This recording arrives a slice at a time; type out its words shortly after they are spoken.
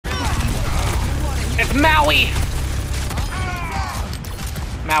It's Maui!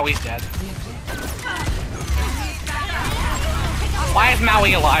 Maui's dead. Why is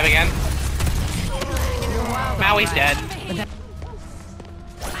Maui alive again? Maui's dead.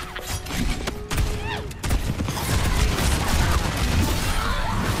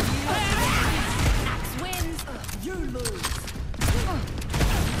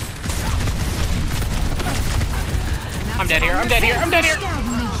 I'm dead here, I'm dead here, I'm dead here!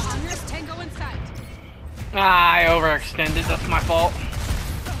 Ah, I overextended, that's my fault.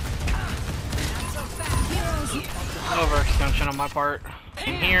 Overextension on my part.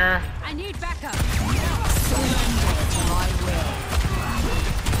 In here. I need backup. Surrender to my will.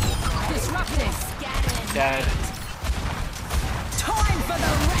 Disrupting. Dead. Time for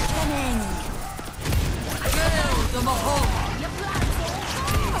the reckoning. Kill the Mahal.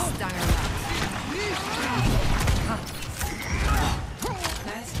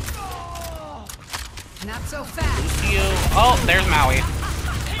 Not so fast. You. Oh, there's Maui.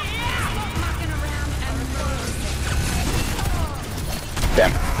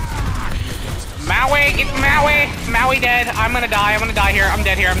 Damn. Maui, it's Maui! Maui dead. I'm gonna die here. I'm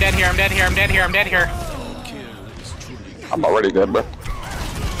dead here, I'm dead here, I'm dead here, I'm dead here, I'm dead here. I'm already dead, bro.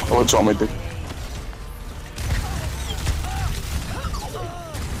 What you want me to do?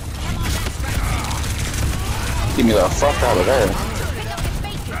 Get me the fuck out of there.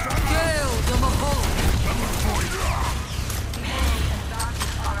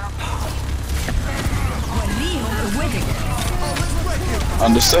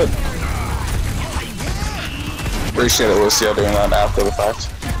 Understood. Appreciate it, Lucio, doing that after the fact.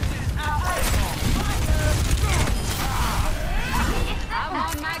 I'm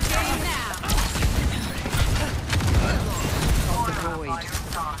on my game now.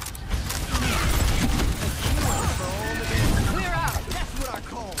 Clear out. That's what I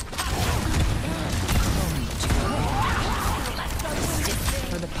call.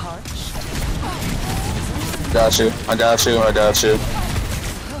 For the parch. Got you. I got you. I got you.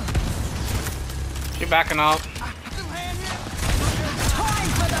 She's backing up.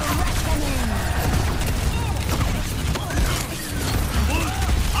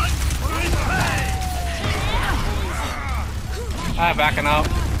 Backing up.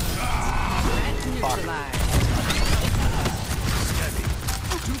 Fuck.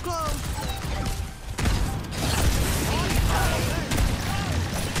 Too close.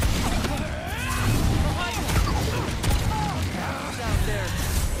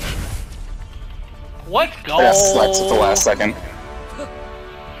 Let's go. I got sniped at the last second.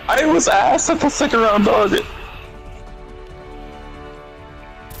 I was ass at the second round, dog.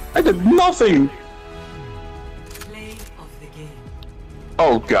 I did nothing.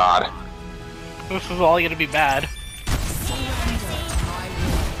 Oh god. This is all gonna be bad.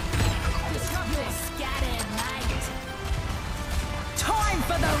 Time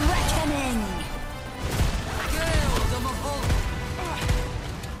for the reckoning.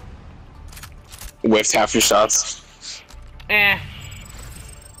 Whiffed half your shots. Eh.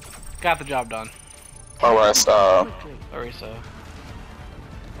 Got the job done. Alright, Very so.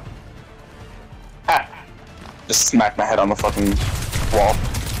 ah. Just smack my head on the fucking wall.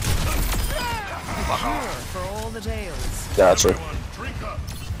 For all the tales. Gotcha.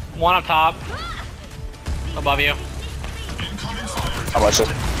 One up top. Above you. How much?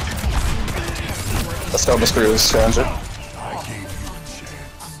 Let's go, Mr. Stranger.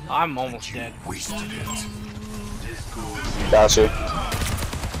 I'm almost dead. Gotcha.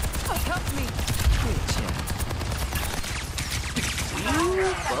 Help me.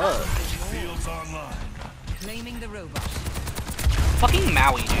 Fields online. Claiming the robot. Fucking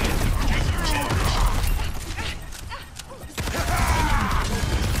Maui, dude.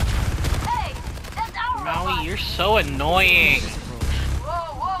 Hey, that's our Maui, robot. you're so annoying.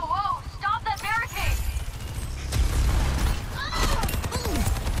 Whoa, whoa, whoa! Stop that barricade!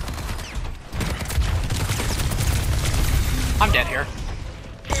 I'm dead here.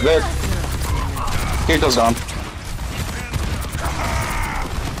 There. Kirito's gone.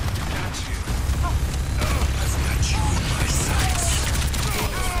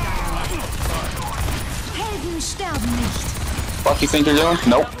 Helden sterben nicht. Fuck you think you're doing?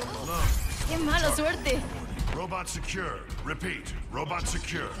 Nope. Qué mala suerte. Robot secure. Repeat. Robot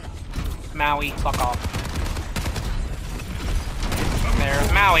secure. Maui, fuck off.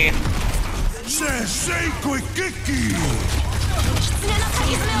 There's Maui. Sensei Kiki!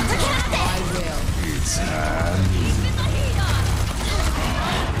 I will. It's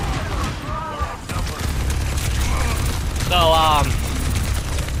So,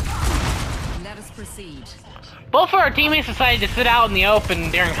 Let us proceed. Both of our teammates decided to sit out in the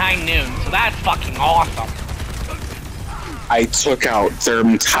open during high noon, so that's fucking awesome. I took out their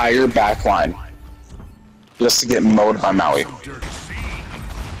entire back line just to get mowed by Maui.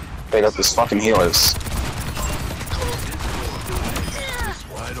 They got these fucking healers.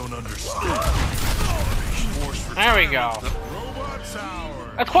 I don't understand. There we go.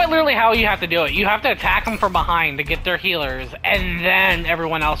 That's quite literally how you have to do it. You have to attack them from behind to get their healers, and then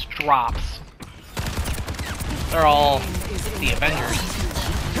everyone else drops. They're all the Avengers.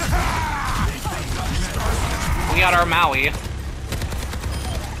 We got our Maui.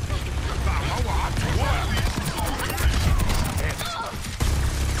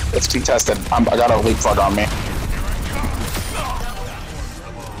 It's contested. I got a leapfrog on me.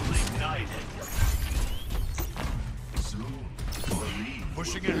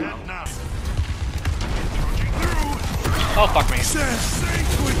 Pushing ahead now. Oh fuck me.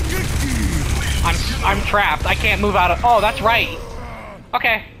 I'm trapped. I can't move out of. Oh, that's right.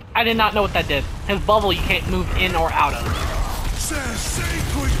 Okay, I did not know what that did. His bubble you can't move in or out of.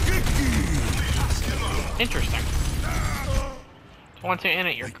 Interesting. Once you're in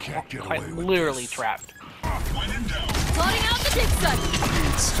it, you're quite literally trapped. Plotting out the dig site.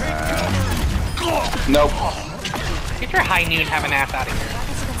 Nope. Get your high noon having ass out of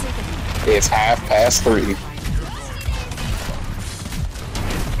here. It's 3:30.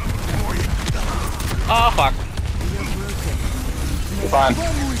 Oh fuck. You're fine.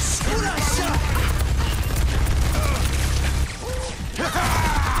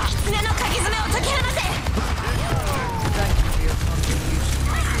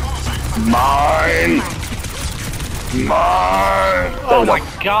 Mine! Mine! Oh my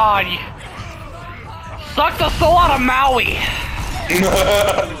god. Suck the soul out of Maui!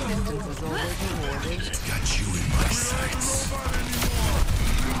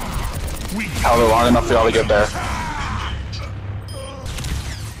 Held it long enough for y'all to get there.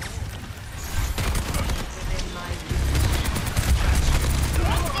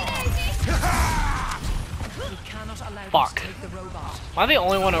 Fuck. Am I the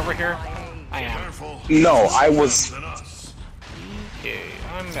only one over here? I am. No, I was. Okay,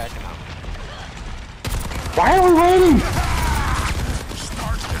 I'm backing up. Why are we waiting?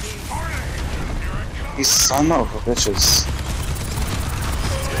 These son of a bitches.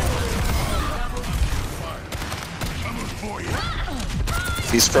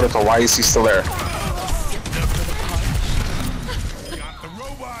 He's critical. Why is he still there? Got the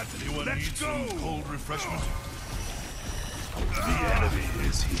robot. Let's go. Cold refreshment. The enemy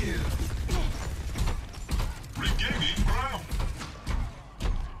is here. Regaining ground.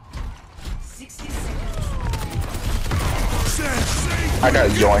 60 seconds. I got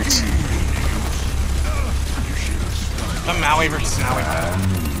yoinked. The Maui versus Maui.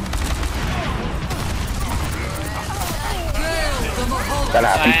 That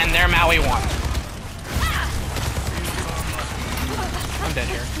happened. And their Maui won. I'm dead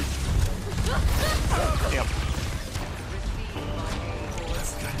here. Yep.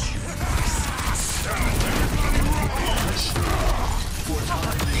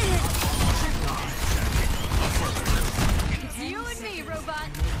 It's you and me, robot.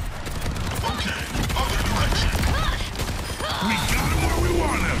 Okay, other direction. We got him where we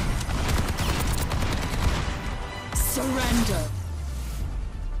want him. Surrender.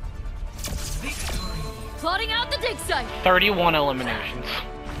 Plotting out the dig site. 31 eliminations.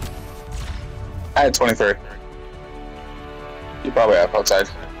 I had 23. You probably have outside.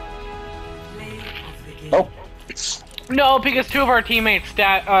 Nope. No, because two of our teammates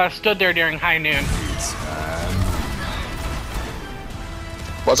stood there during high noon.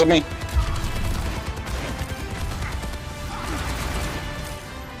 Wasn't me.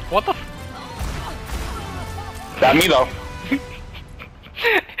 What the? Not me though.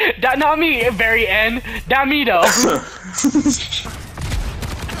 That not me. Very end. That me though.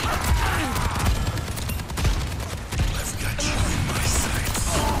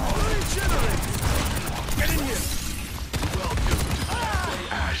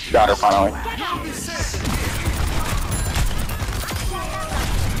 Got her finally.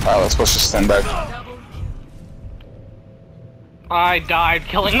 Alright, let's push this thing back. I died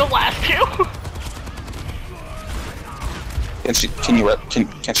killing the last two. Can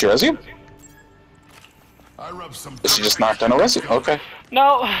she res you? I rubbed some. Is she just not gonna res you? Okay.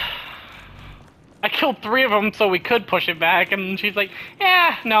 No. I killed 3 of them so we could push it back, and she's like,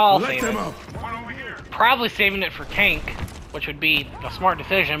 yeah, no, I'll Let save them it. up. One over here. Probably saving it for Tank, which would be a smart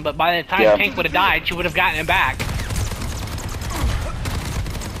decision, but by the time Yeah. Tank would have died, she would have gotten it back.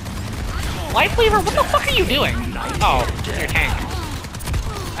 Life Lever, what the fuck are you doing? Oh, you're Tank.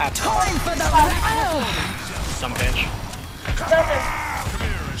 That's Dumb bitch.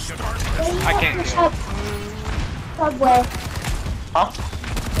 I can't do it. Subway. Huh?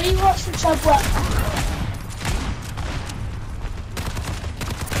 Will you watch the Subway?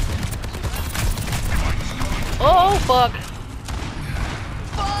 Oh fuck!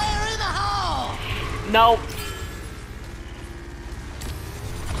 Fire in the hole! No.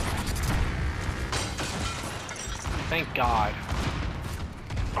 Thank God.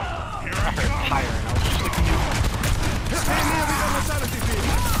 I heard tire and I was just like,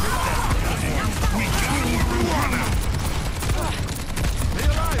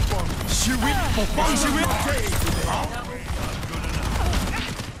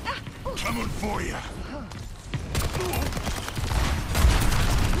 Coming for you.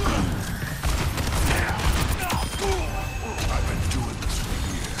 I've been doing this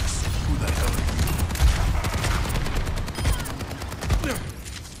for years. Who the hell are you?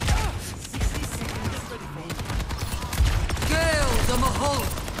 Gale the Mahal!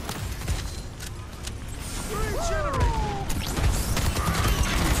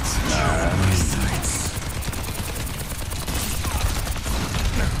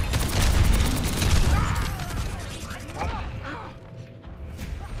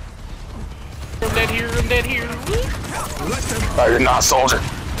 I'm dead here, I'm dead here. Oh, you're not, soldier.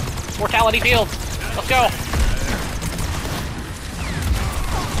 Mortality field. Let's go.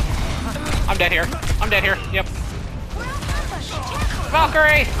 I'm dead here. I'm dead here. Yep.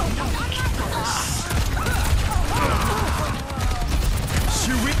 Valkyrie!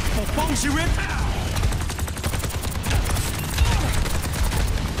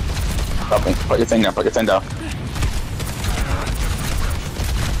 Help me. Put your thing down. Put your thing down.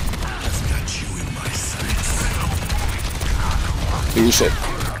 Do your shit.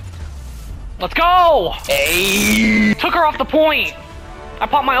 Let's go! Hey! Took her off the point! I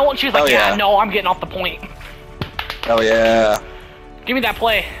popped my ult and she was like, Hell yeah. no, I'm getting off the point. Hell yeah. Give me that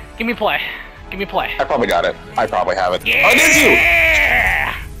play. Give me play. Give me play. I probably got it. I probably have it. Yeah! Oh, did you?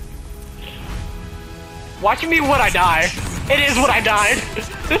 Watching me when I die. It is when I died.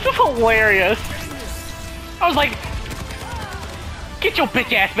 This is hilarious. I was like, get your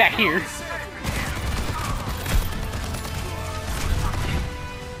bitch ass back here.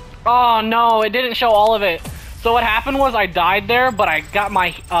 Oh no, it didn't show all of it. So what happened was I died there, but I got my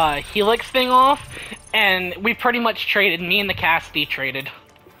Helix thing off, and we pretty much traded. Me and the Cassidy traded.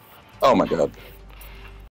 Oh my god.